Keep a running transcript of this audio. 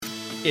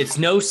It's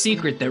no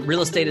secret that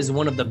real estate is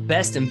one of the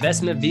best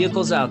investment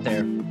vehicles out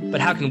there,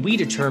 but how can we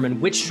determine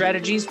which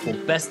strategies will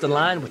best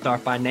align with our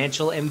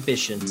financial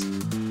ambitions?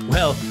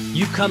 Well,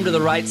 you've come to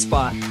the right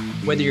spot.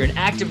 Whether you're an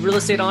active real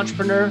estate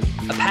entrepreneur,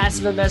 a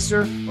passive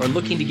investor, or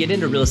looking to get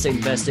into real estate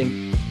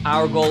investing,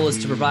 our goal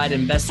is to provide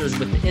investors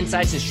with the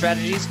insights and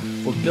strategies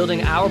for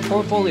building our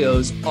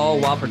portfolios, all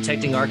while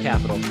protecting our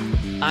capital.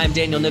 I'm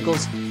Daniel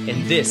Nichols,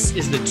 and this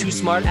is the Too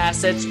Smart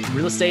Assets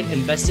Real Estate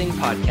Investing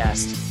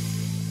Podcast.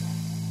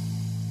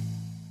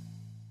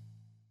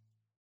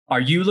 Are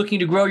you looking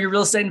to grow your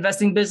real estate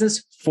investing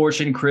business?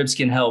 Fortune Cribs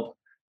can help.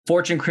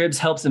 Fortune Cribs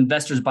helps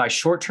investors buy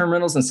short-term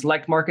rentals in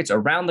select markets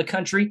around the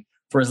country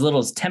for as little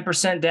as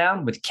 10%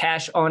 down with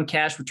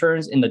cash-on-cash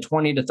returns in the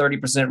 20 to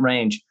 30%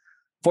 range.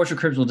 Fortune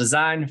Cribs will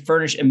design,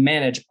 furnish, and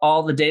manage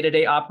all the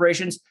day-to-day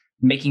operations,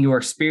 making your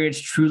experience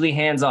truly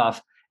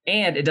hands-off.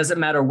 And it doesn't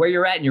matter where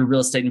you're at in your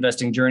real estate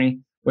investing journey,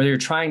 whether you're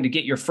trying to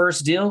get your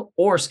first deal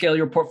or scale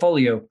your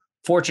portfolio,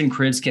 Fortune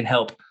Cribs can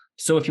help.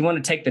 So if you want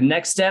to take the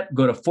next step,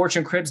 go to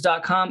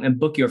fortunecribs.com and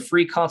book your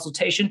free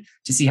consultation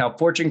to see how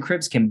Fortune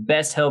Cribs can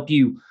best help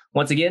you.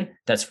 Once again,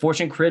 that's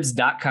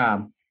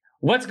fortunecribs.com.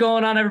 What's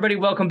going on, everybody?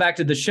 Welcome back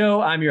to the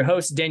show. I'm your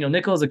host, Daniel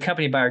Nichols,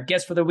 accompanied by our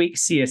guest for the week,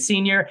 Sia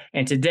Senior.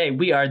 And today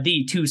we are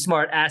the Too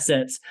Smart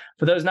Assets.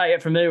 For those not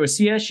yet familiar with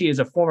Sia, she is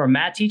a former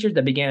math teacher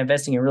that began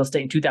investing in real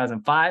estate in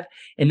 2005.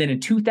 And then in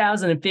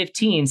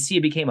 2015, Sia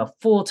became a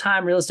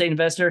full-time real estate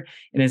investor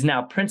and is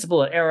now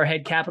principal at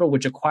Arrowhead Capital,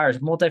 which acquires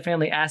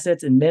multifamily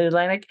assets in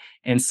Mid-Atlantic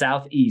and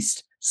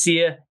Southeast.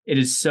 Sia, it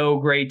is so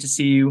great to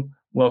see you.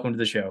 Welcome to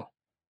the show.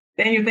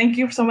 Daniel, thank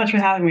you so much for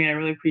having me. I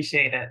really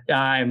appreciate it.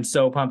 I'm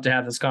so pumped to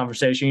have this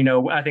conversation. You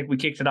know, I think we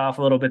kicked it off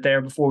a little bit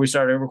there before we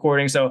started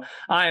recording. So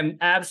I am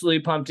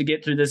absolutely pumped to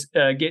get through this,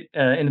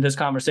 into this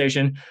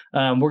conversation.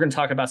 We're going to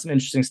talk about some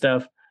interesting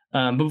stuff.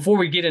 But before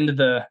we get into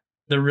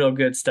the real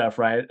good stuff,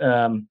 right?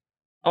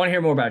 I want to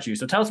hear more about you.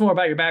 So tell us more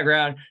about your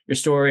background, your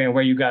story, and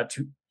where you got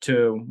to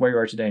where you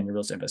are today in your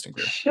real estate investing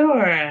career.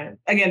 Sure.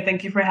 Again,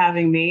 thank you for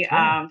having me.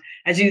 Yeah.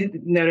 As you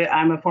noted,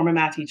 I'm a former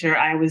math teacher.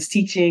 I was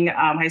teaching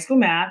high school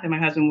math, and my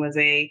husband was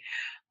a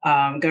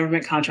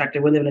government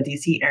contractor. We live in the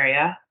DC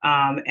area,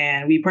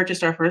 and we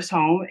purchased our first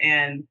home.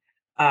 And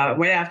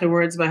right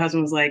afterwards, my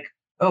husband was like,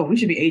 "Oh, we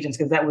should be agents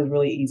because that was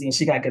really easy, and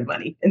she got good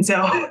money." And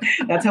so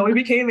that's how we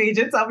became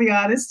agents. I'll be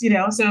honest,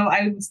 So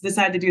I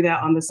decided to do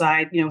that on the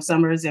side,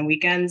 summers and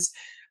weekends.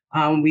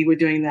 We were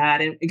doing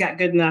that, and it got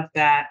good enough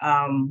that,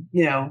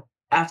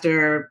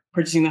 after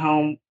purchasing the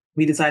home,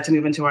 we decided to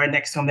move into our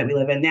next home that we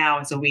live in now.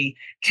 And so we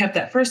kept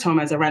that first home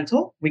as a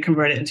rental. We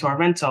converted it into our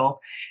rental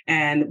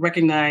and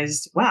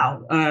recognized,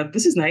 wow,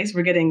 this is nice.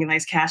 We're getting a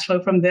nice cash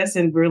flow from this,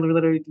 and we're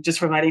literally just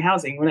providing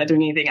housing. We're not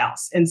doing anything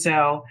else. And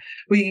so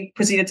we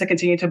proceeded to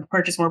continue to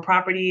purchase more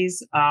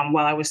properties.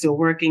 While I was still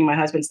working, my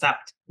husband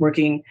stopped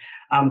working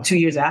 2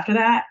 years after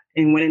that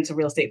and went into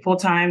real estate full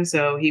time.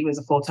 So he was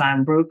a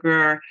full-time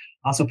broker,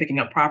 also picking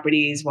up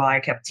properties while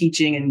I kept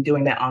teaching and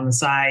doing that on the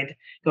side,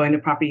 going to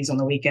properties on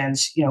the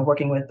weekends,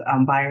 working with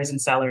buyers and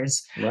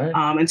sellers, right.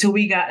 Until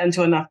we got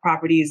into enough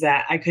properties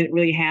that I couldn't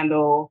really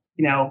handle,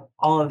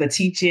 all of the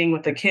teaching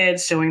with the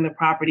kids, showing the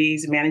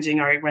properties, managing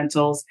our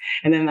rentals.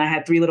 And then I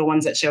had 3 little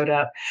ones that showed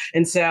up.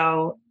 And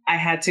so I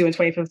had to, in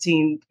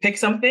 2015, pick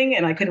something,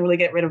 and I couldn't really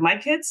get rid of my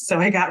kids. So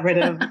I got rid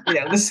of,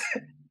 this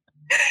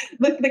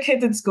the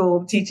kids in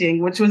school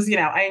teaching, which was,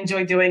 I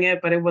enjoyed doing it,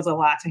 but it was a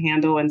lot to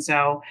handle. And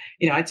so,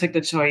 I took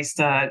the choice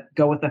to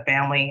go with the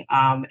family.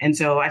 And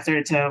so I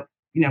started to,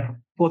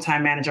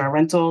 full-time manage our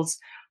rentals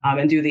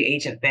and do the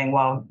agent thing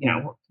while,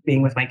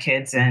 being with my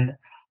kids. And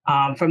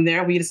from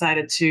there, we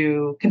decided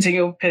to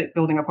continue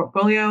building our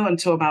portfolio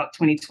until about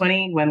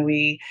 2020, when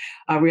we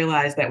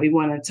realized that we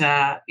wanted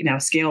to,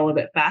 scale a little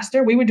bit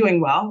faster. We were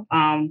doing well,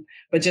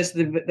 but just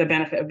the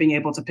benefit of being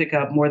able to pick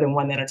up more than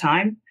one at a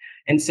time.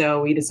 And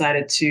so we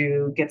decided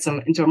to get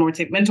into a more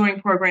mentoring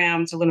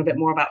program to learn a bit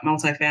more about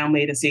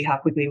multifamily to see how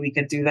quickly we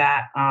could do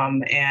that.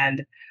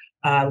 And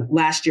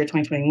last year,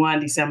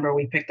 2021, December,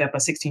 we picked up a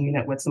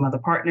 16-unit with some other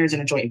partners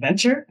in a joint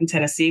venture in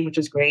Tennessee, which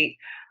was great.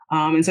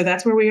 And so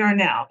that's where we are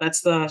now.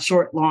 That's the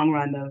short, long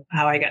run of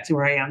how I got to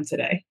where I am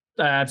today.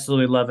 I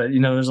absolutely love it.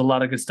 There's a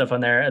lot of good stuff on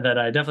there that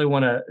I definitely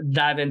want to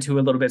dive into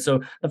a little bit.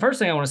 So the first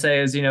thing I want to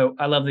say is,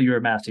 I love that you're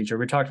a math teacher.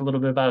 We talked a little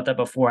bit about that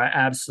before. I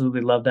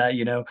absolutely love that.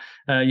 You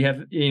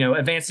have,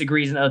 advanced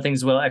degrees and other things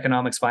as well,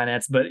 economics,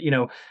 finance. But,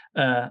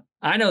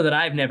 I know that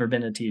I've never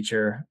been a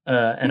teacher,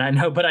 and I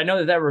know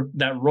that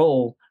that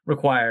role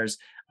requires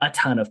a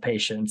ton of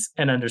patience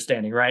and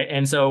understanding, right?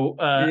 And so,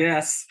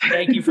 yes,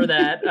 thank you for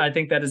that. I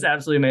think that is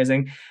absolutely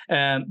amazing.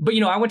 But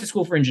I went to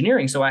school for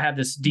engineering, so I have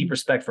this deep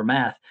respect for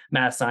math,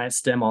 science,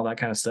 STEM, all that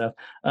kind of stuff.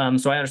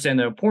 So I understand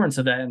the importance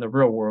of that in the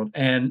real world.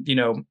 And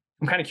I'm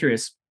kind of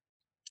curious,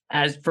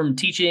 as from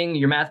teaching,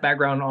 your math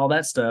background, and all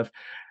that stuff,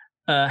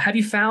 have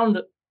you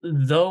found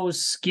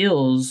those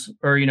skills,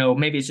 or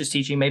maybe it's just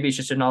teaching, maybe it's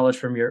just a knowledge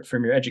from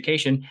your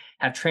education,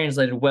 have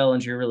translated well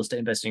into your real estate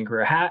investing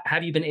career? How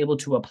have you been able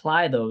to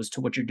apply those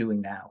to what you're doing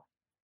now?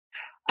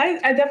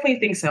 I definitely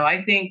think so.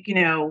 I think,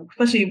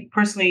 especially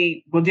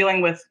personally, we're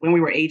dealing with when we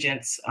were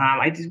agents.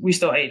 We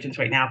still agents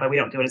right now, but we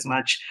don't do it as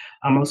much,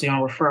 mostly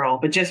on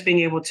referral. But just being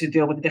able to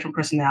deal with the different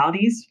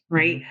personalities,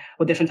 right? Mm-hmm.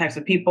 With different types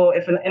of people.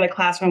 If in a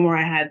classroom where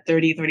I had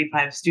 30,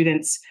 35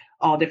 students,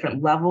 all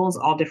different levels,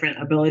 all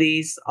different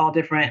abilities, all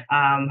different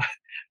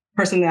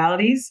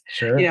personalities,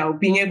 Sure.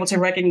 being able to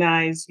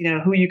recognize,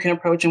 who you can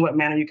approach and what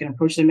manner you can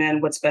approach them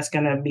in, what's best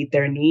going to meet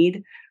their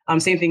need.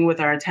 Same thing with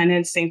our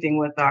tenants, same thing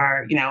with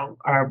our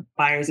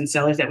buyers and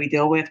sellers that we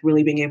deal with,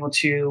 really being able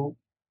to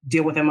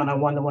deal with them on a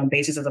one-to-one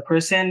basis as a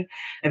person,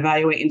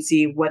 evaluate and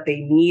see what they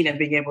need and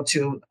being able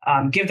to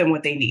give them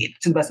what they need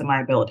to the best of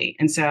my ability.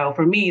 And so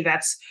for me,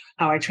 that's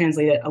how I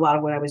translated a lot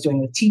of what I was doing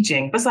with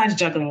teaching, besides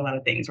juggling a lot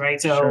of things, right?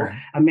 So Sure.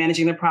 I'm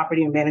managing the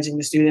property, I'm managing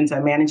the students,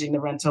 I'm managing the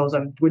rentals,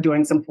 we're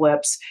doing some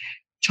flips,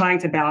 trying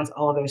to balance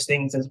all of those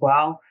things as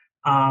well.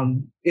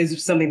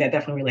 Is something that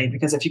definitely relates,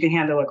 because if you can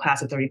handle a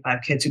class of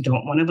 35 kids who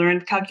don't want to learn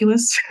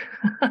calculus,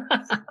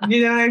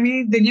 you know what I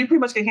mean, then you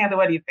pretty much can handle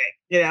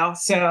anything,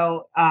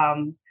 So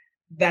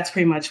that's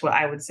pretty much what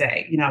I would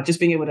say, just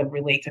being able to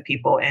relate to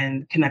people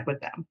and connect with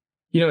them.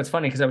 It's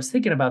funny because I was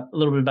thinking about a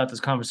little bit about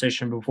this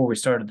conversation before we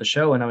started the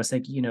show. And I was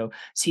thinking,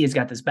 Sia's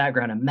got this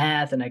background in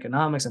math and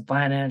economics and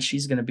finance.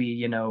 She's going to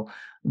be,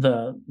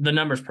 the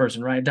numbers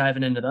person, right?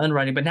 Diving into the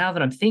underwriting. But now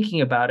that I'm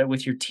thinking about it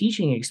with your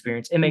teaching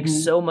experience, it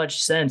makes so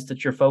much sense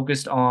that you're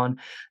focused on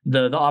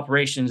the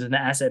operations and the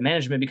asset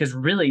management, because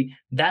really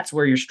that's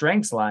where your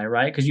strengths lie,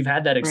 right? Because you've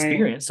had that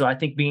experience. Right. So I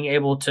think being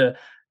able to,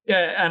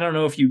 I don't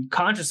know if you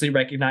consciously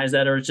recognize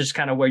that or it's just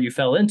kind of where you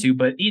fell into,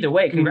 but either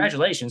way,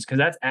 congratulations, because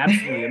that's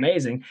absolutely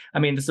amazing. I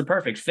mean, it's a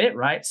perfect fit,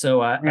 right? So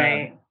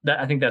I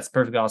think that's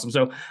perfectly awesome.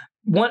 So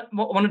want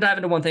to dive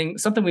into one thing,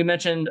 something we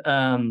mentioned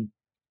kind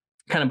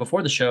of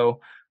before the show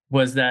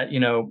was that,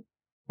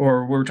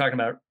 or we were talking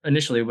about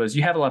initially, was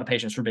you have a lot of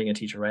patience for being a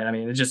teacher, right? I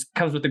mean, it just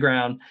comes with the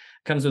ground,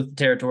 comes with the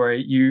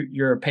territory.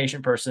 You're a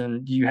patient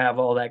person. You have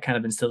all that kind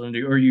of instilled into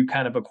you, or you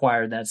kind of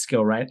acquired that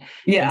skill, right?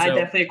 Yeah, so, I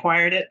definitely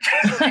acquired it.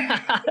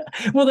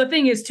 Well, the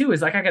thing is too,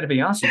 is like, I got to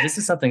be honest with you, this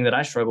is something that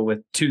I struggle with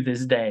to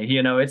this day.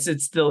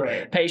 It's still,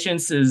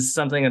 patience is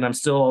something that I'm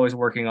still always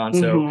working on.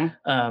 So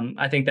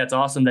I think that's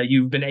awesome that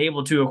you've been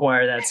able to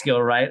acquire that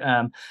skill, right?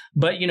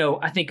 But,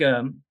 I think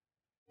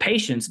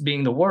patience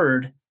being the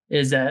word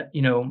is that,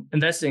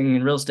 investing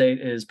in real estate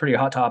is pretty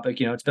hot topic.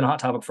 It's been a hot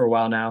topic for a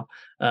while now.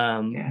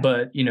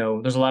 But,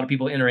 there's a lot of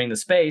people entering the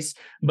space.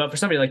 But for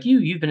somebody like you,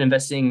 you've been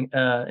investing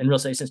in real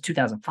estate since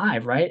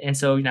 2005, right? And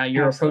so now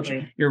you're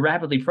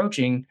rapidly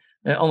approaching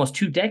almost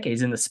 2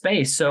 decades in the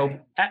space. So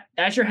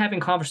as you're having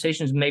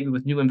conversations maybe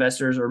with new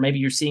investors, or maybe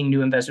you're seeing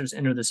new investors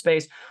enter the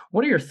space,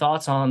 what are your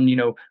thoughts on,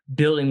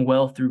 building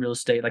wealth through real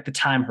estate, like the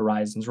time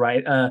horizons,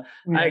 right?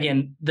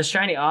 Again, the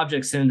shiny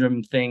object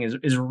syndrome thing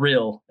is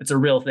real. It's a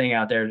real thing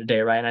out there today,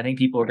 right? And I think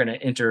people are going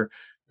to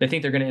they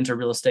think they're going to enter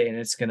real estate and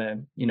it's going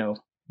to,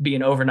 be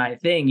an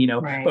overnight thing,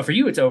 but for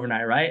you, it's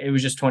overnight, right? It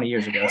was just 20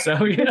 years ago. So,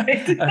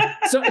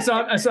 so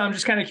I'm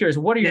just kind of curious,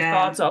 what are your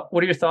thoughts?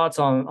 What are your thoughts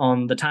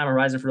on the time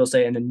horizon for real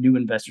estate and the new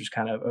investors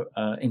kind of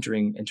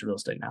entering into real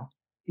estate now?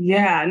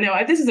 Yeah, no,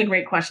 this is a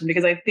great question,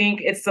 because I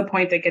think it's the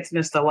point that gets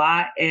missed a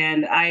lot.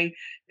 And I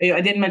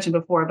didn't mention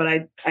before, but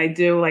I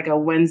do like a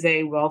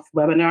Wednesday wealth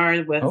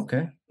webinar with,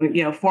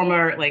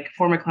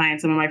 former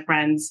clients, some of my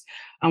friends,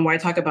 where I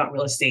talk about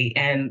real estate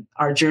and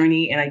our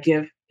journey, and I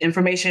give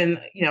information,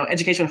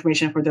 educational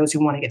information for those who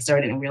want to get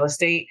started in real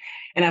estate.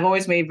 And I've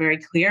always made very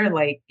clear,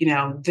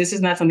 this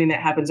is not something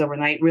that happens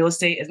overnight. Real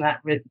estate is not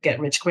get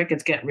rich quick.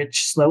 It's get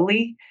rich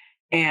slowly.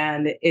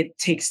 And it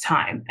takes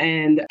time.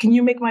 And can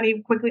you make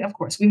money quickly? Of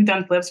course. We've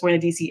done flips. We're in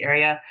the DC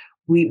area.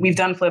 We've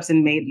done flips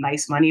and made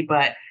nice money,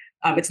 but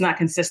it's not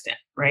consistent,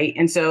 right?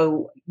 And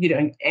so,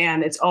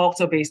 and it's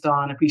also based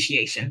on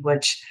appreciation,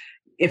 which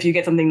if you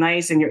get something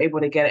nice and you're able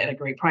to get it at a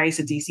great price,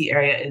 the DC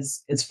area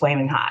is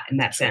flaming hot in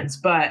that sense.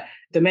 But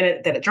the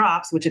minute that it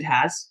drops, which it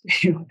has,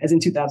 as in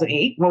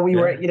 2008, when we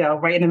were,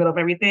 right in the middle of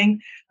everything,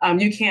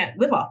 you can't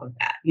live off of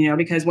that,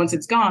 because once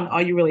it's gone,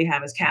 all you really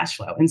have is cash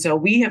flow. And so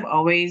we have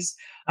always,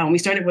 we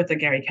started with the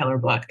Gary Keller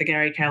book, the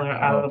Gary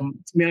Keller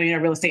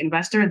Millionaire Real Estate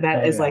Investor.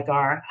 That is like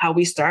how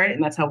we start,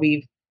 and that's how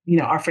we've,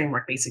 our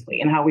framework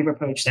basically, and how we've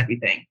approached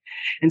everything.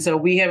 And so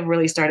we have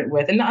really started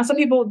with, and some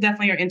people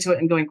definitely are into it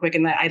and going quick,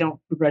 and that I don't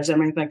begrudge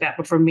them or anything like that.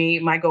 But for me,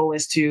 my goal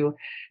is to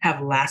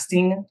have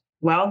lasting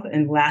wealth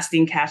and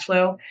lasting cash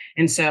flow.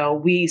 And so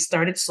we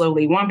started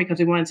slowly, one, because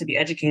we wanted to be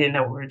educated and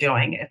know what we were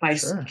doing. If I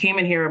came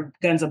in here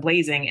guns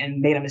a-blazing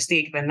and made a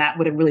mistake, then that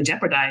would have really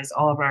jeopardized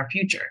all of our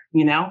future,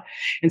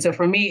 And so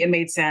for me, it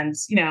made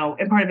sense,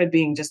 and part of it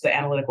being just the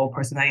analytical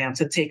person I am,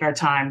 to take our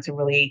time to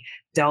really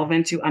delve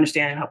into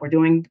understanding what we're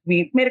doing.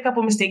 We made a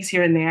couple of mistakes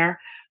here and there,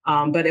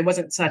 but it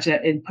wasn't such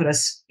that it put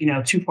us,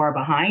 too far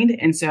behind.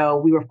 And so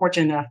we were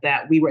fortunate enough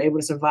that we were able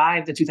to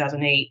survive the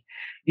 2008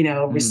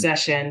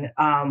 recession.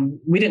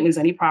 We didn't lose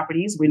any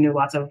properties. We knew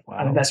lots of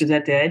investors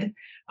that did.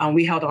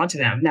 We held on to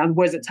them. Now,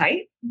 was it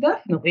tight?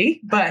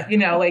 Definitely. But,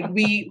 like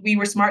we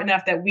were smart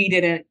enough that we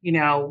didn't,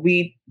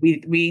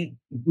 we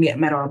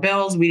met our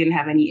bills. We didn't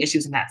have any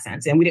issues in that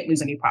sense. And we didn't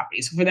lose any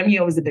properties. For them,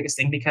 it was the biggest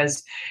thing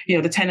because,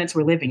 the tenants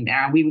were living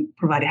there and we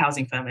provided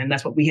housing for them. And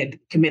that's what we had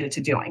committed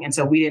to doing. And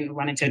so we didn't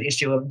run into an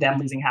issue of them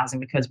losing housing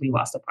because we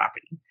lost the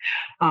property.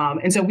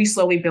 And so we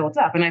slowly built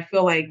up. And I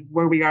feel like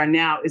where we are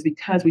now is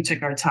because we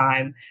took our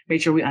time,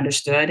 made sure we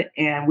understood,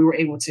 and we were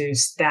able to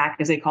stack,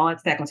 as they call it,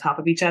 stack on top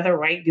of each other,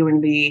 right?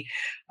 Doing the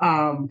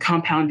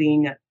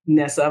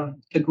compoundingness of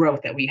the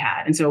growth that we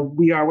had. And so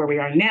we are where we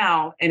are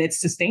now, and it's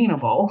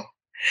sustainable,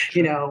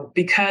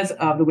 because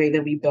of the way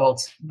that we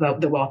built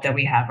the wealth that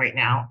we have right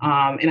now.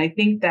 And I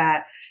think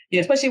that,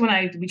 especially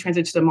when we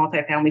transitioned to the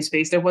multifamily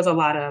space, there was a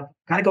lot of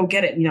got to go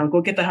get it, go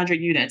get the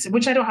 100 units,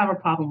 which I don't have a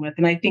problem with.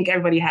 And I think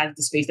everybody has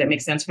the space that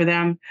makes sense for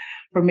them.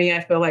 For me,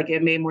 I feel like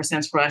it made more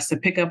sense for us to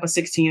pick up a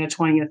 16 or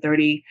 20 or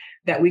 30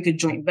 that we could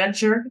joint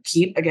venture,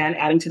 keep, again,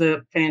 adding to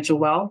the financial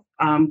wealth,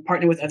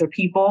 partner with other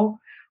people,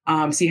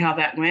 see how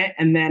that went,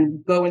 and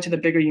then go into the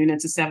bigger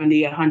units of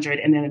 70, 100,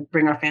 and then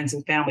bring our friends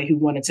and family who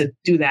wanted to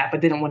do that, but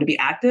didn't want to be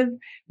active.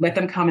 Let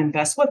them come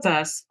invest with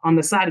us on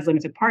the side as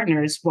limited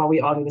partners while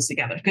we all do this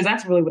together. Because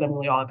that's really what I'm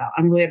really all about.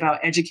 I'm really about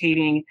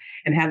educating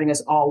and having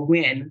us all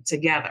win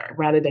together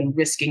rather than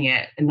risking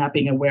it and not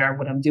being aware of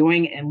what I'm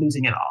doing and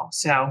losing it all.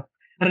 So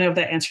I don't know if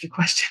that answered your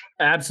question.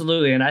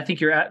 Absolutely. And I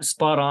think you're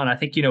spot on. I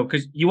think,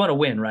 because you want to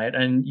win, right?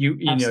 And you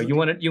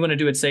want to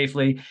do it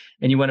safely,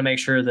 and you want to make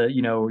sure that,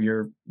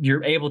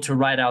 you're able to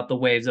ride out the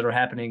waves that are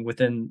happening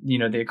within,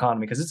 the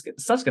economy, because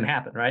stuff's going to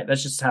happen, right?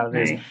 That's just how it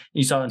is.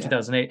 You saw it in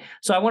 2008.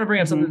 So I want to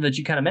bring up something that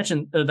you kind of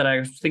mentioned that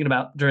I was thinking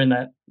about during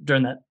that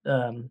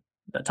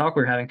that talk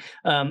we were having.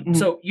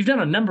 So you've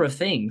done a number of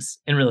things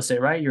in real estate,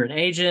 right? You're an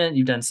agent,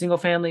 you've done single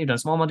family, you've done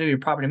small multi, your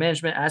property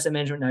management, asset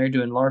management. Now you're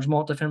doing large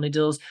multifamily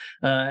deals,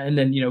 and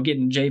then,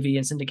 getting JV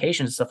and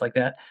syndication and stuff like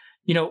that.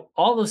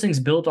 All those things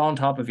built on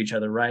top of each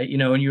other, right?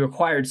 And you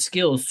acquired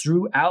skills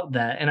throughout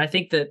that. And I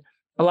think that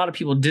a lot of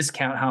people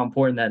discount how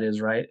important that is,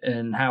 right?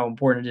 And how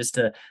important it is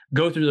to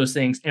go through those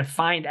things and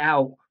find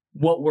out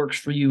what works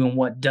for you and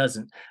what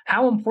doesn't.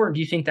 How important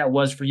do you think that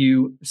was for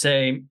you,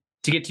 say,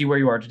 to get to where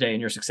you are today and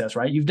your success,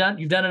 right? You've done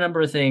a number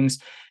of things,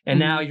 and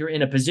now you're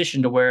in a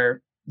position to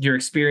where you're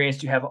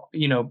experienced. You have,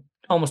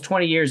 almost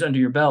 20 years under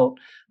your belt.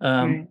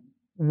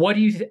 What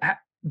do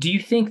you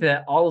think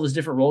that all of those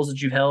different roles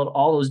that you've held,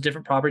 all those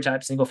different property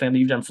types, single family,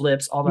 you've done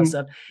flips, all that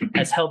stuff,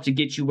 has helped to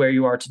get you where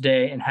you are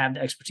today and have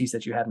the expertise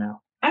that you have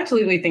now? I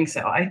absolutely think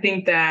so. I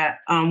think that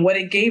what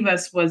it gave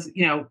us was,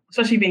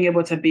 especially being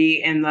able to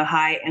be in the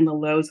high and the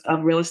lows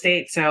of real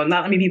estate. So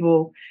not many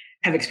people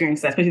have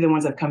experienced that, especially the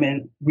ones that have come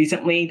in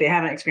recently. They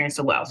haven't experienced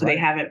it well. So They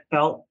haven't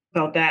felt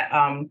that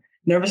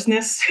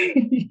nervousness,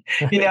 and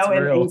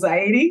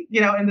anxiety,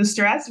 and the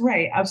stress.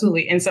 Right.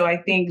 Absolutely. And so I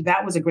think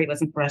that was a great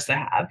lesson for us to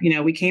have.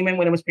 We came in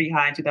when it was pretty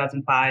high in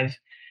 2005,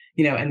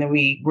 and then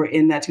we were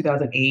in that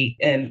 2008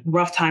 and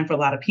rough time for a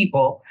lot of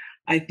people.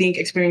 I think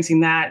experiencing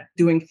that,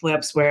 doing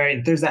flips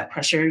where there's that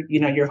pressure,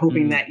 you're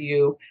hoping that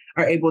you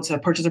are able to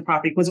purchase a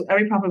property, because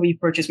every property we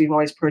purchase, we've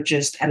always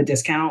purchased at a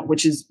discount,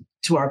 which is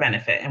to our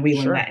benefit. And we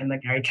learned that in the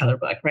Gary Keller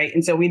book, right?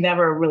 And so we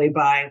never really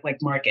buy like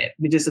market.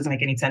 It just doesn't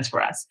make any sense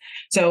for us.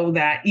 So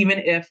that even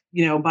if,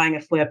 buying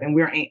a flip and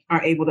we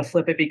aren't able to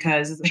flip it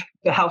because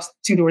the house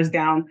 2 doors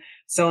down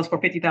sells for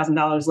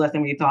 $50,000 less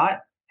than we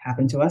thought,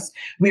 happened to us,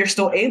 we are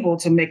still able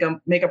to make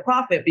a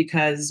profit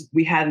because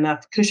we had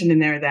enough cushion in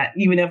there that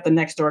even if the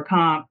next door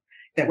comp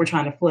that we're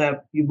trying to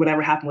flip,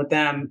 whatever happened with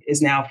them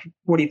is now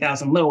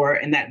 40,000 lower,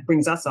 and that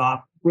brings us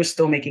off, we're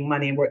still making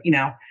money, and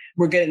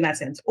we're good in that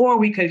sense. Or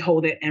we could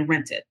hold it and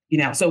rent it,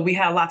 So we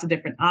have lots of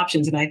different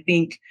options. And I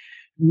think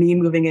me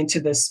moving into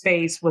the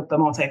space with the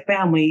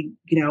multifamily,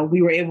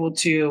 we were able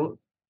to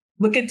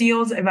look at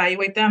deals,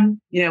 evaluate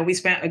them. We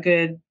spent a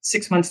good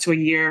 6 months to a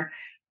year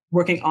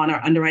working on our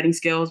underwriting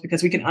skills,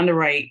 because I can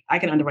underwrite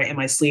in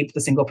my sleep,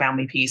 the single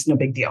family piece, no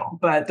big deal.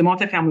 But the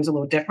multifamily was a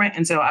little different.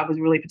 And so I was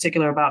really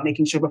particular about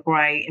making sure before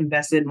I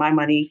invested my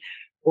money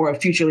or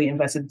futurely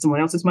invested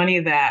someone else's money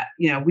that,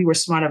 we were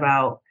smart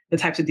about the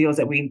types of deals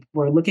that we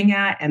were looking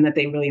at and that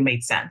they really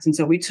made sense. And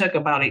so we took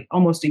about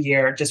almost a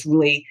year just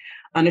really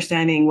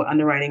understanding what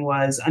underwriting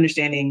was,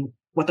 understanding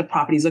what the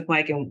properties look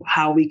like and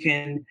how we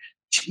can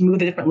move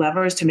the different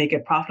levers to make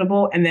it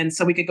profitable. And then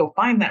so we could go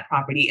find that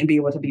property and be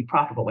able to be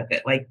profitable with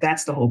it. Like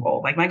that's the whole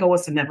goal. Like my goal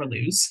was to never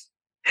lose.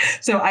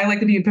 So I like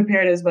to be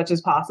prepared as much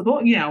as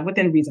possible,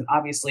 within reason,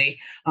 obviously.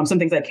 Some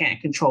things I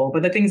can't control,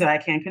 but the things that I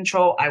can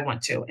control, I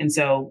want to. And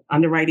so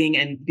underwriting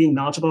and being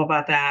knowledgeable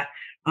about that,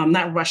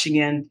 not rushing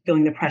in,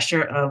 feeling the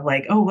pressure of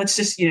like, oh, let's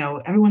just,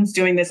 everyone's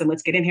doing this and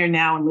let's get in here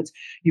now. And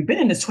you've been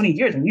in this 20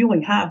 years and you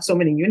only have so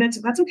many units.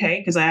 That's okay,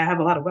 because I have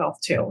a lot of wealth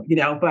too,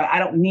 but I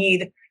don't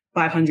need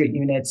 500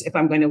 units if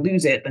I'm going to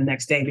lose it the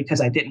next day because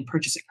I didn't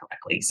purchase it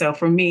correctly. So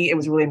for me, it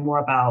was really more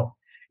about,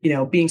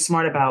 being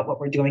smart about what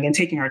we're doing and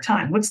taking our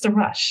time. What's the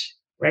rush,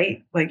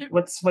 right? Like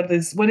what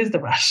is the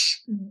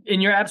rush?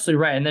 And you're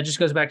absolutely right. And that just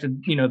goes back to,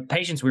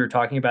 patience we were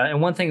talking about.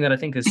 And one thing that I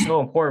think is so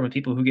important with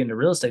people who get into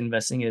real estate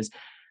investing is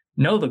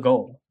know the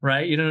goal,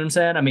 right? You know what I'm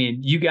saying? I mean,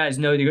 you guys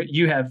know that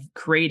you have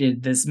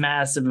created this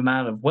massive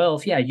amount of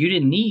wealth. Yeah, you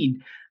didn't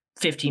need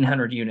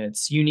 1,500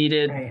 units. You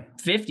needed Right.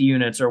 50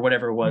 units or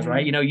whatever it was, right?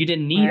 Right. You know, you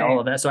didn't need all Right.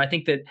 of that. So I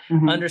think that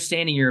Hmm.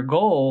 understanding your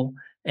goal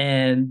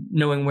and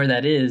knowing where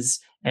that is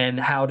and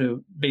how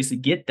to basically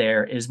get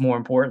there is more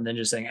important than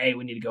just saying, hey,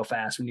 we need to go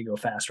fast. We need to go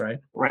fast, right?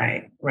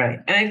 Right. Right.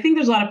 And I think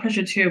there's a lot of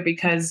pressure too,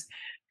 because,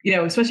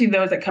 especially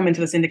those that come into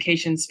the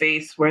syndication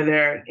space where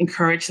they're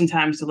encouraged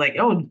sometimes to like,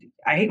 oh,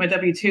 I hate my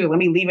W-2. Let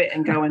me leave it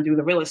and go and do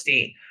the real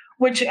estate,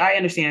 which I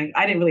understand.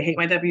 I didn't really hate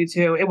my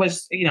W-2. It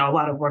was, a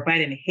lot of work, but I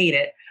didn't hate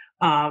it.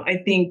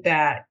 I think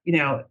that,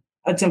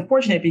 it's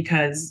unfortunate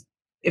because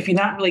if you're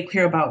not really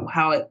clear about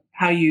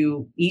how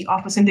you eat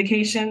off of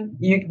syndication,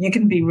 you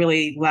can be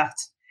really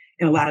left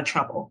in a lot of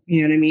trouble.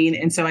 You know what I mean?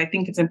 And so I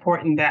think it's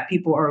important that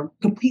people are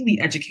completely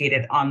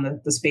educated on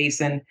the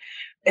space. And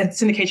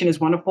syndication is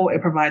wonderful.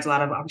 It provides a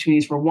lot of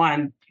opportunities for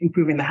one,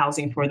 improving the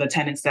housing for the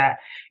tenants that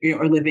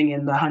are living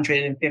in the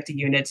 150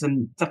 units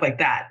and stuff like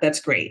that. That's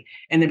great.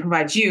 And then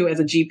provides you as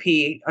a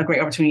GP a great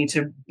opportunity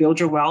to build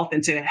your wealth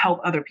and to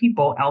help other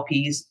people,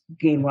 LPs,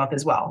 gain wealth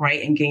as well,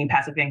 right? And gain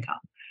passive income.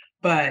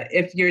 But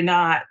if you're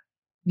not,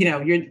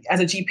 you're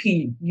as a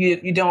GP,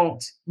 you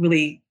don't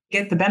really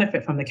get the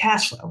benefit from the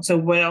cash flow. So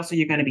what else are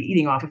you going to be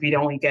eating off if you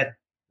don't only get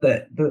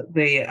the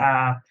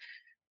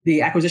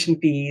acquisition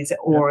fees Yep.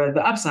 or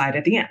the upside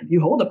at the end?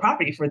 You hold the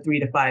property for 3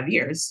 to 5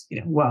 years.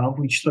 Well,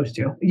 we're supposed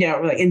to. Yeah,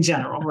 like in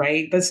general,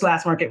 right? This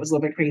last market was a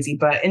little bit crazy,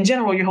 but in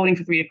general, you're holding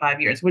for 3 to 5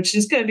 years, which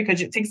is good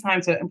because it takes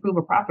time to improve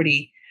a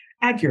property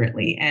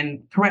accurately and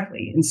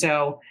correctly. And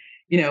so,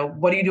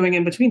 what are you doing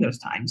in between those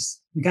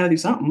times? You got to do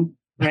something.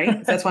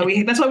 Right. So that's why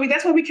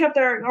we kept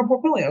our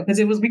portfolio,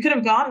 because we could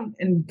have gone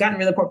and gotten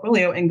rid of the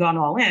portfolio and gone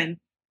all in,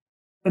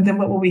 but then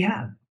what will we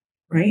have,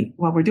 right?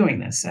 While we're doing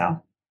this.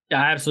 So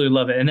Yeah, I absolutely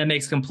love it. And that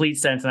makes complete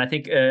sense. And I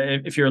think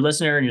if you're a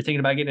listener and you're thinking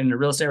about getting into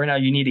real estate right now,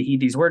 you need to heed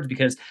these words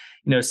because,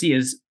 C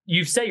is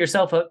you've set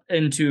yourself up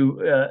into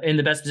in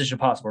the best position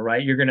possible,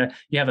 right? You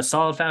have a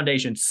solid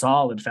foundation,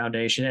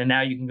 and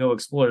now you can go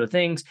explore the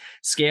things,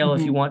 scale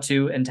if you mhm. want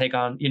to, and take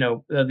on,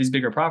 these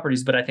bigger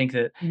properties. But I think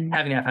that Mm,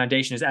 having that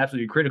foundation is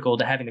absolutely critical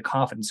to having the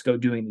confidence to go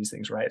doing these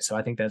things, right? So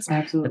I think that's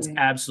absolutely.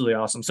 absolutely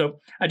awesome. So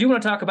I do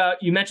want to talk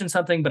about, you mentioned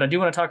something, but I do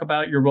want to talk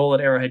about your role at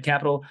Arrowhead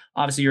Capital.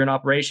 Obviously, you're in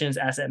operations,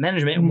 asset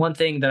management, and Mhm. one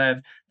thing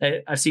that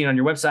I've seen on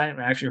your website,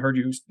 and I actually heard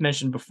you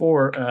mention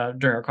before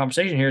during our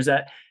conversation here, is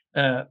that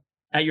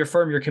at your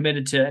firm, you're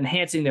committed to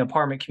enhancing the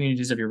apartment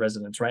communities of your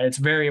residents, right? It's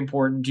very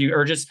important to you,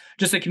 or just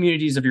the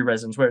communities of your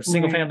residents, whether it's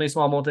single Right. family,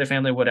 small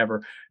multifamily,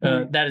 whatever.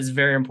 Right. That is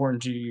very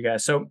important to you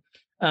guys. So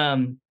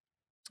I'm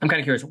kind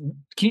of curious.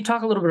 Can you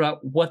talk a little bit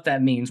about what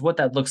that means, what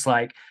that looks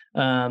like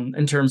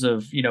in terms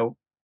of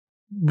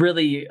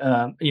really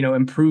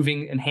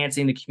improving,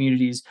 enhancing the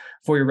communities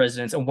for your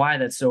residents, and why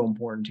that's so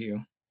important to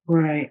you?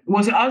 Right.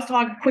 Well, so I'll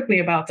talk quickly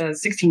about the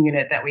 16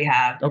 unit that we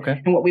have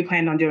Okay, and what we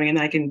plan on doing, and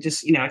then I can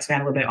just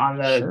expand a little bit on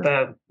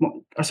sure.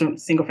 our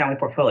single family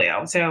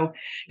portfolio. So,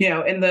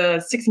 in the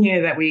 16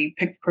 unit that we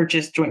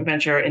purchased joint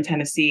venture in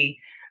Tennessee,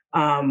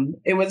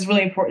 it was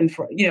really important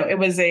for it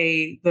was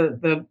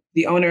the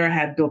owner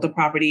had built the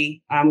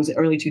property. It was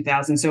early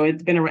 2000s, so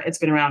it's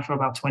been around for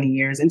about 20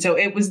 years, and so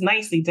it was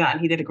nicely done.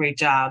 He did a great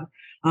job.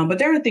 But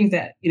there are things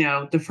that,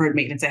 deferred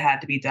maintenance that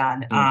had to be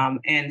done, Yeah.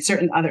 and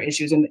certain other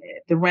issues. And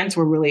the rents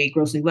were really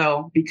grossly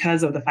low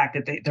because of the fact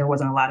that there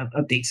wasn't a lot of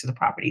updates to the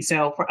property.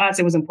 So for us,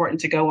 it was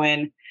important to go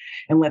in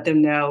and let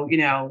them know,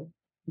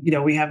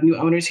 we have new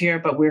owners here,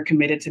 but we're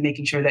committed to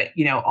making sure that,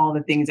 all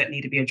the things that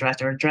need to be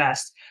addressed are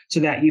addressed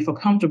so that you feel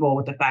comfortable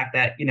with the fact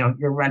that,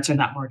 your rents are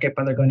not market,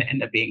 but they're going to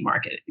end up being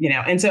market.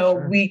 And so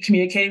Sure. we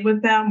communicated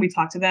with them, we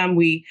talked to them,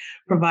 we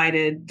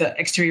provided the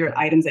exterior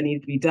items that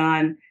needed to be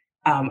done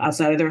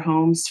outside of their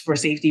homes for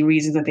safety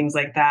reasons and things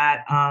like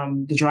that.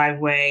 The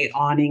driveway,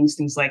 awnings,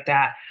 things like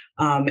that.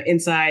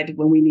 Inside,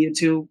 when we needed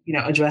to,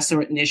 address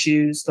certain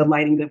issues, the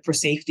lighting for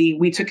safety,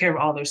 we took care of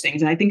all those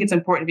things. And I think it's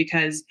important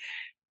because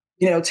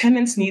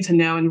tenants need to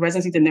know and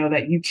residents need to know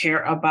that you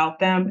care about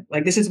them.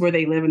 Like this is where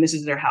they live and this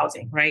is their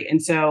housing, right?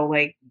 And so,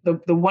 like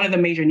the one of the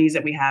major needs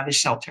that we have is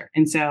shelter.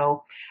 And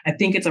so, I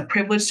think it's a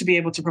privilege to be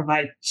able to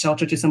provide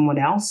shelter to someone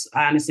else.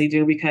 I honestly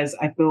do because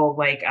I feel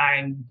like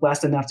I'm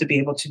blessed enough to be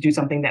able to do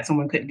something that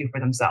someone couldn't do for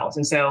themselves.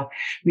 And so,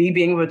 me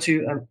being able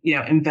to,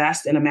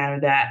 invest in a manner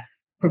that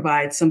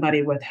provides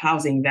somebody with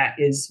housing that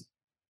is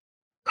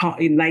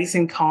nice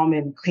and calm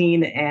and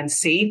clean and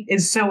safe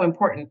is so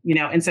important.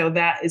 And so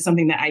that is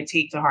something that I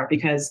take to heart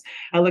because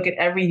I look at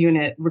every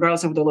unit,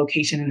 regardless of the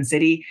location in the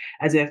city,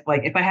 as if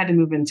like if I had to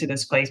move into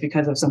this place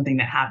because of something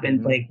that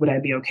happened, Mhm. like would I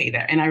be okay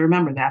there? And I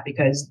remember that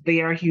because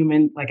they are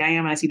human, like I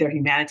am. And I see their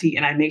humanity,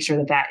 and I make sure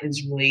that that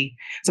is really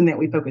something that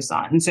we focus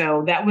on. And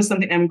so that was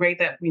something I'm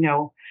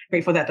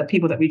grateful that the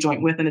people that we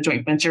joined with in the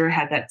joint venture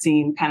had that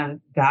same kind of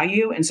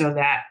value, and so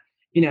that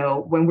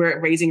when we're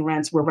raising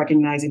rents, we're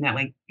recognizing that,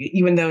 like,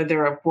 even though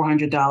there are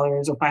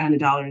 $400 or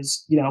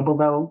 $500,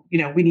 below,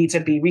 we need to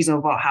be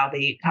reasonable about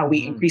how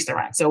we increase the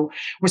rent. So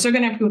we're still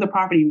going to improve the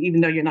property,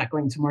 even though you're not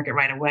going to market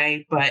right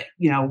away, but,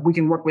 we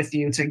can work with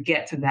you to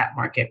get to that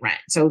market rent.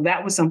 So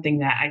that was something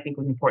that I think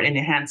was important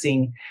in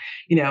enhancing,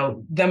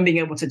 them being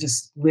able to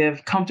just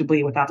live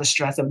comfortably without the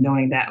stress of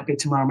knowing that, okay,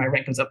 tomorrow my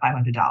rent goes up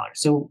 $500.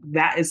 So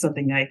that is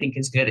something that I think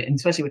is good, and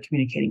especially with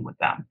communicating with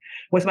them.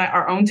 With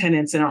our own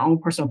tenants and our own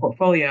personal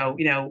portfolio,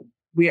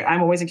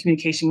 I'm always in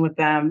communication with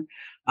them.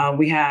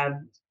 We have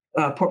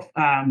property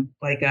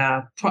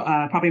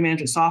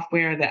management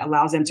software that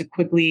allows them to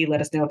quickly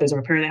let us know if there's a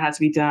repair that has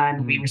to be done.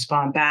 Mm-hmm. We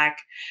respond back.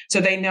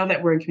 So they know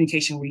that we're in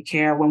communication, we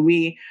care. When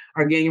we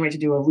are getting ready to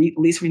do a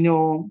lease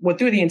renewal,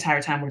 through the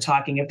entire time we're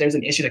talking, if there's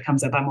an issue that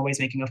comes up, I'm always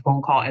making a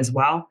phone call as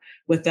well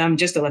with them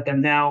just to let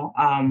them know.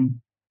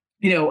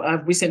 A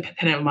recent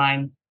tenant of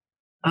mine,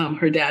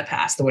 her dad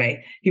passed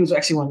away. He was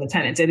actually one of the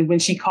tenants. And when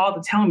she called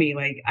to tell me,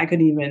 I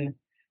couldn't even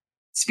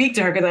speak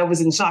to her because I was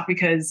in shock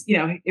because,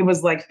 it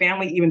was like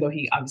family, even though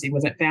he obviously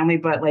wasn't family,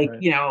 but right.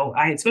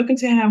 I had spoken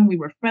to him, we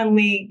were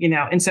friendly,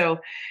 and so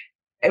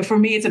for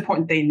me, it's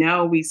important they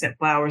know. We sent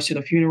flowers to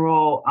the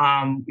funeral.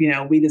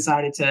 We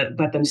decided to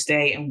let them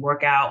stay and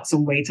work out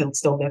some way to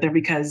still live there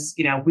because,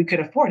 we could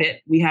afford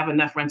it. We have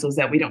enough rentals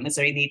that we don't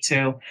necessarily need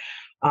to,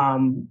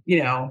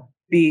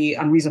 be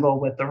unreasonable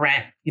with the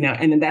rent,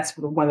 and then that's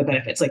one of the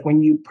benefits. Like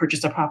when you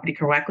purchase a property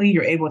correctly,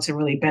 you're able to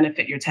really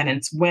benefit your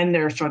tenants when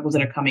there are struggles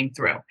that are coming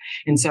through.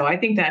 And so I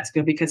think that's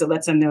good because it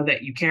lets them know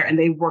that you care and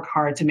they work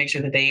hard to make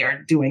sure that they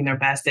are doing their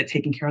best at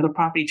taking care of the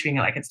property, treating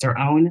it like it's their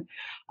own.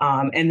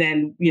 And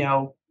then,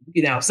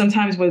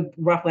 sometimes with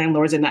rough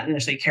landlords, they're not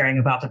necessarily caring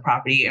about the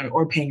property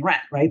or paying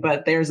rent, right?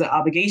 But there's an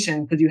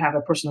obligation because you have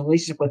a personal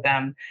relationship with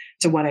them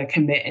to want to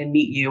commit and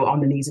meet you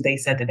on the needs that they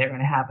said that they're going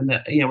to have and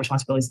the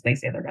responsibilities that they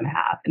say they're going to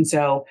have. And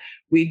so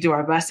we do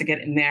our best to get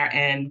in there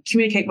and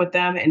communicate with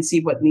them and see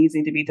what needs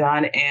need to be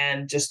done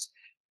and just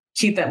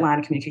keep that line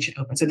of communication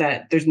open so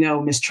that there's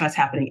no mistrust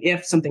happening.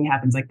 If something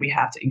happens, we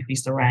have to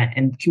increase the rent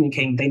and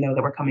communicating, they know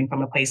that we're coming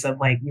from a place of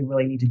we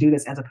really need to do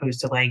this as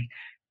opposed to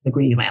the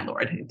greedy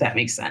landlord, if that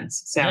makes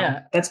sense. So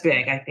yeah. That's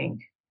big, I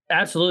think.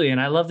 Absolutely. And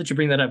I love that you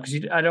bring that up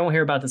because I don't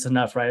hear about this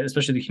enough, right?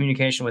 Especially the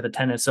communication with the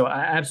tenants. So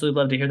I absolutely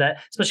love to hear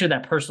that, especially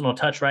that personal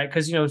touch, right?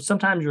 Because,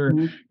 sometimes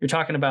you're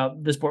talking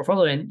about this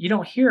portfolio and you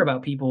don't hear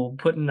about people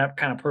putting that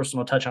kind of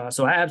personal touch on it.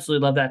 So I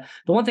absolutely love that.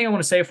 The one thing I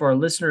want to say for our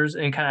listeners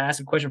and kind of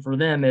ask a question for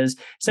them is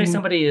say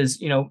somebody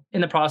is, in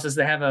the process,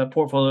 they have a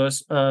portfolio,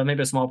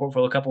 maybe a small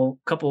portfolio, a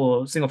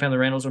couple single family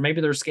rentals, or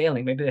maybe they're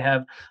scaling, maybe they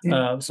have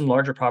some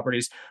larger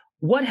properties.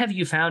 What have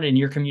you found in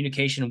your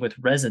communication with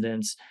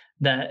residents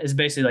that is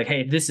basically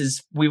hey, this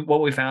is what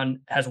we found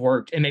has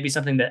worked, and maybe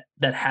something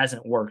that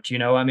hasn't worked?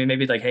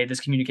 Maybe hey, this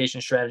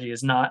communication strategy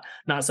is not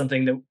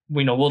something that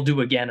we'll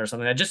do again or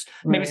something. That just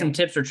maybe some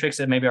tips or tricks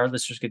that maybe our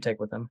listeners could take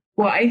with them.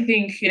 Well, I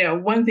think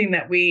one thing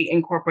that we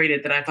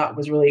incorporated that I thought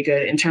was really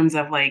good in terms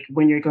of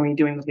when you're doing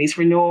the lease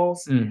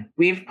renewals,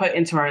 we've put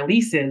into our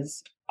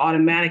leases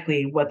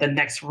automatically what the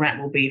next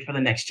rent will be for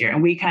the next year,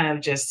 and we kind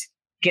of just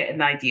get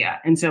an idea.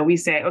 And so we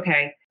say,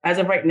 okay, as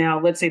of right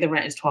now, let's say the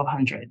rent is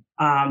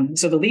 $1,200.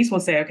 So the lease will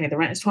say, okay, the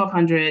rent is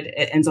 $1,200.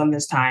 It ends on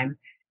this time.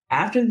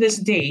 After this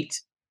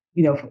date,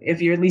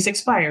 if your lease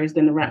expires,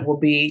 then the rent will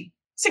be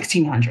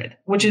 $1,600,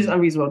 which is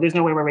unreasonable. There's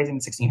no way we're raising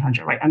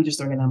 $1,600, right? I'm just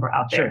throwing a number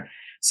out there.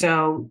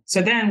 Sure.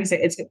 So then we say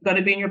it's going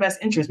to be in your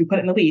best interest. We put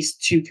it in the lease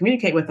to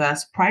communicate with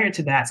us prior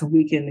to that, so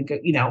we can,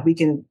 we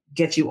can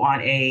get you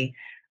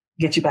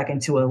back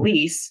into a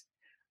lease.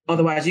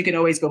 Otherwise, you can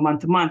always go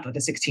month to month with the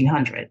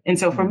 $1,600. And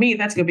so for me,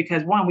 that's good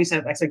because one, we set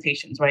up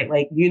expectations, right?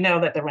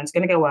 That the rent's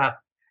going to go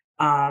up,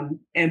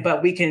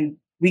 but we can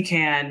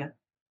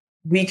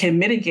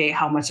mitigate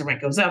how much the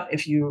rent goes up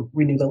if you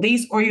renew the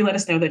lease, or you let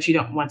us know that you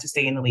don't want to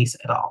stay in the lease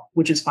at all,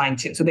 which is fine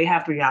too. So they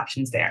have 3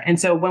 options there. And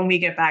so when we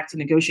get back to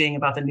negotiating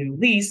about the new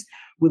lease,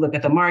 we look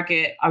at the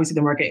market. Obviously,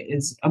 the market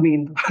is,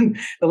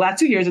 the last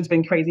 2 years it's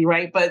been crazy,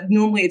 right? But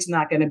normally it's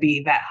not going to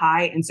be that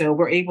high. And so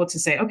we're able to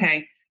say,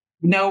 okay,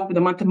 no, the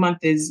month to month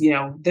is,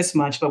 this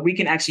much, but we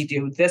can actually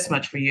do this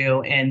much for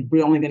you. And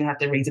we're only going to have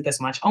to raise it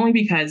this much, only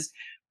because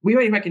we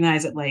already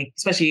recognize that,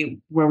 especially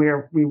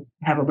where we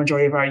have a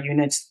majority of our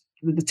units,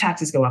 the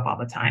taxes go up all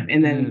the time.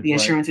 And then the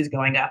insurance is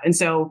going up. And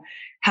so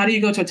how do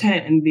you go to a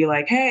tenant and be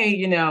like, hey,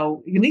 your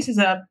lease is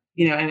up,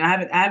 and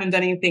I haven't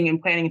done anything in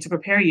planning to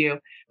prepare you,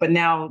 but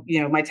now,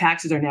 my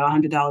taxes are now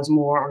 $100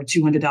 more or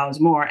 $200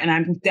 more. And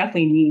I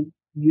definitely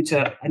need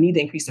to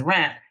increase the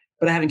rent,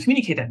 but I haven't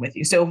communicated that with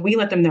you. So if we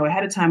let them know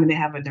ahead of time and they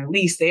have in their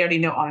lease, they already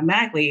know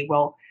automatically,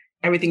 well,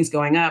 everything's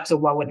going up, so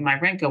why wouldn't my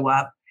rent go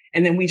up?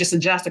 And then we just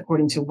adjust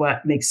according to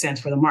what makes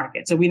sense for the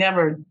market. So we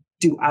never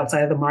do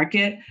outside of the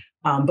market.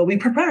 But we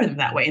prepare them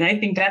that way. And I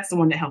think that's the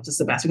one that helped us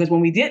the best, because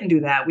when we didn't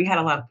do that, we had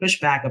a lot of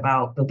pushback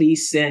about the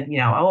lease and,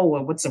 oh,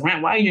 well, what's the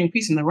rent? Why are you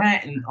increasing the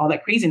rent and all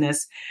that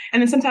craziness?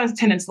 And then sometimes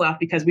tenants left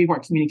because we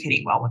weren't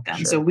communicating well with them.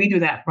 Sure. So we do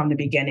that from the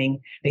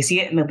beginning. They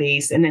see it in the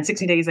lease. And then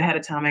 60 days ahead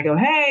of time, I go,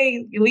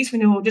 hey, your lease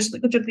renewal, just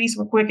look at your lease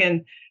real quick.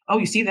 And, oh,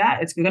 you see that?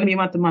 It's going to be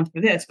month to month for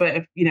this. But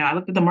if, I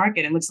looked at the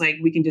market and it looks like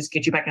we can just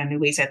get you back on a new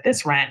lease at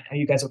this rent. Are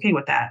you guys okay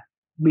with that?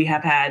 We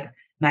have had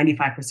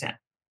 95%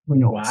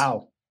 renewals.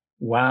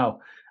 Wow.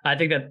 I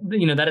think that,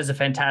 that is a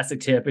fantastic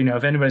tip.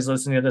 If anybody's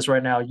listening to this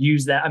right now,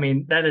 use that. I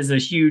mean, that is a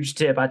huge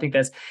tip. I think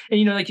that's,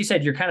 and, like you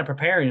said, you're kind of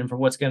preparing them for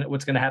what's going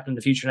to happen in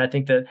the future. And I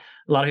think that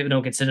a lot of people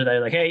don't consider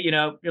that. Like, hey,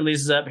 your lease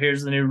is up,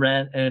 here's the new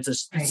rent. And it's a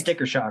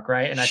sticker shock.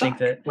 Right. And I think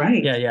that,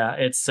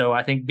 yeah. So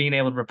I think being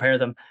able to prepare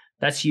them,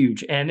 that's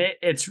huge. And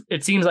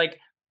it seems like,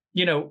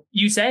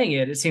 you saying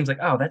it seems like,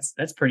 oh,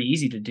 that's pretty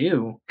easy to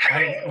do.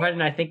 Why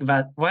didn't I even think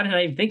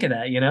of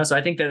that? So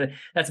I think that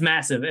that's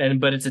massive.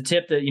 But it's a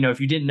tip that,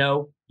 if you didn't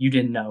know, you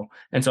didn't know.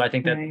 And so I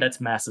think that that's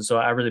massive. So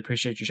I really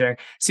appreciate you sharing.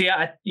 See,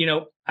 I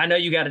know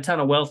you got a ton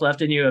of wealth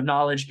left in you of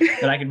knowledge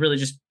that I could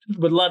really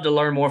would love to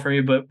learn more from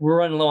you, but we're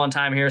running low on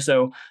time here.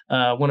 So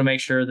want to make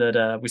sure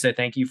that we say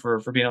thank you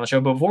for being on the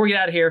show. But before we get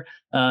out of here,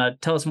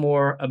 tell us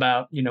more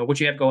about, what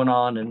you have going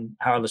on and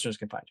how our listeners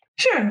can find you.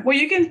 Sure. Well,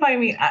 you can find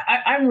me.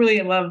 I really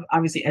love,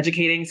 obviously,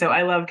 educating. So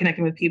I love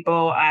connecting with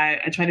people.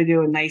 I try to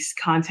do a nice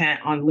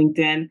content on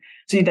LinkedIn.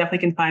 So you definitely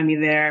can find me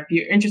there. If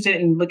you're interested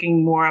in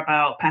looking more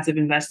about passive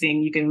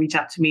investing, you can reach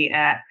out to me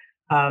at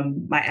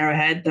my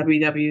Arrowhead,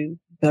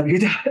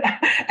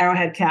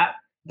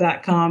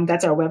 www.arrowheadcap.com.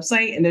 That's our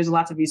website. And there's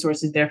lots of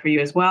resources there for you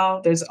as well.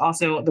 There's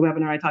also the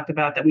webinar I talked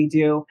about that we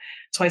do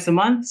twice a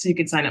month. So you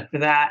can sign up for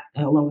that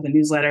along with a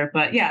newsletter.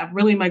 But yeah,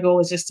 really my goal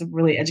is just to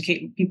really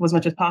educate people as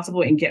much as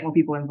possible and get more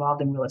people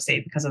involved in real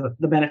estate, because of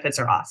the benefits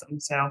are awesome.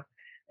 So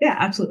yeah,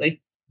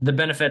 absolutely. The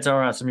benefits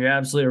are awesome. You're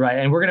absolutely right.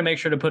 And we're going to make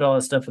sure to put all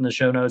this stuff in the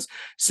show notes.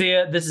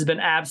 Sia, this has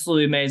been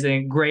absolutely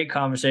amazing. Great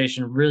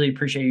conversation. Really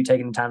appreciate you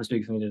taking the time to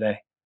speak with me today.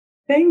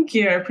 Thank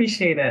you. I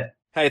appreciate it.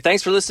 Hey,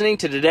 thanks for listening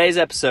to today's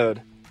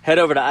episode. Head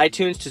over to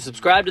iTunes to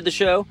subscribe to the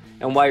show.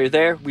 And while you're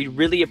there, we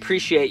really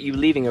appreciate you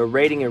leaving a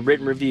rating and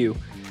written review.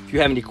 If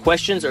you have any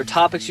questions or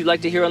topics you'd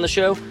like to hear on the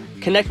show,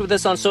 connect with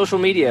us on social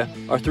media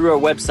or through our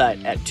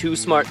website at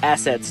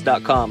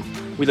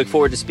twosmartassets.com. We look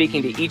forward to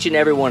speaking to each and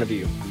every one of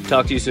you.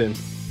 Talk to you soon.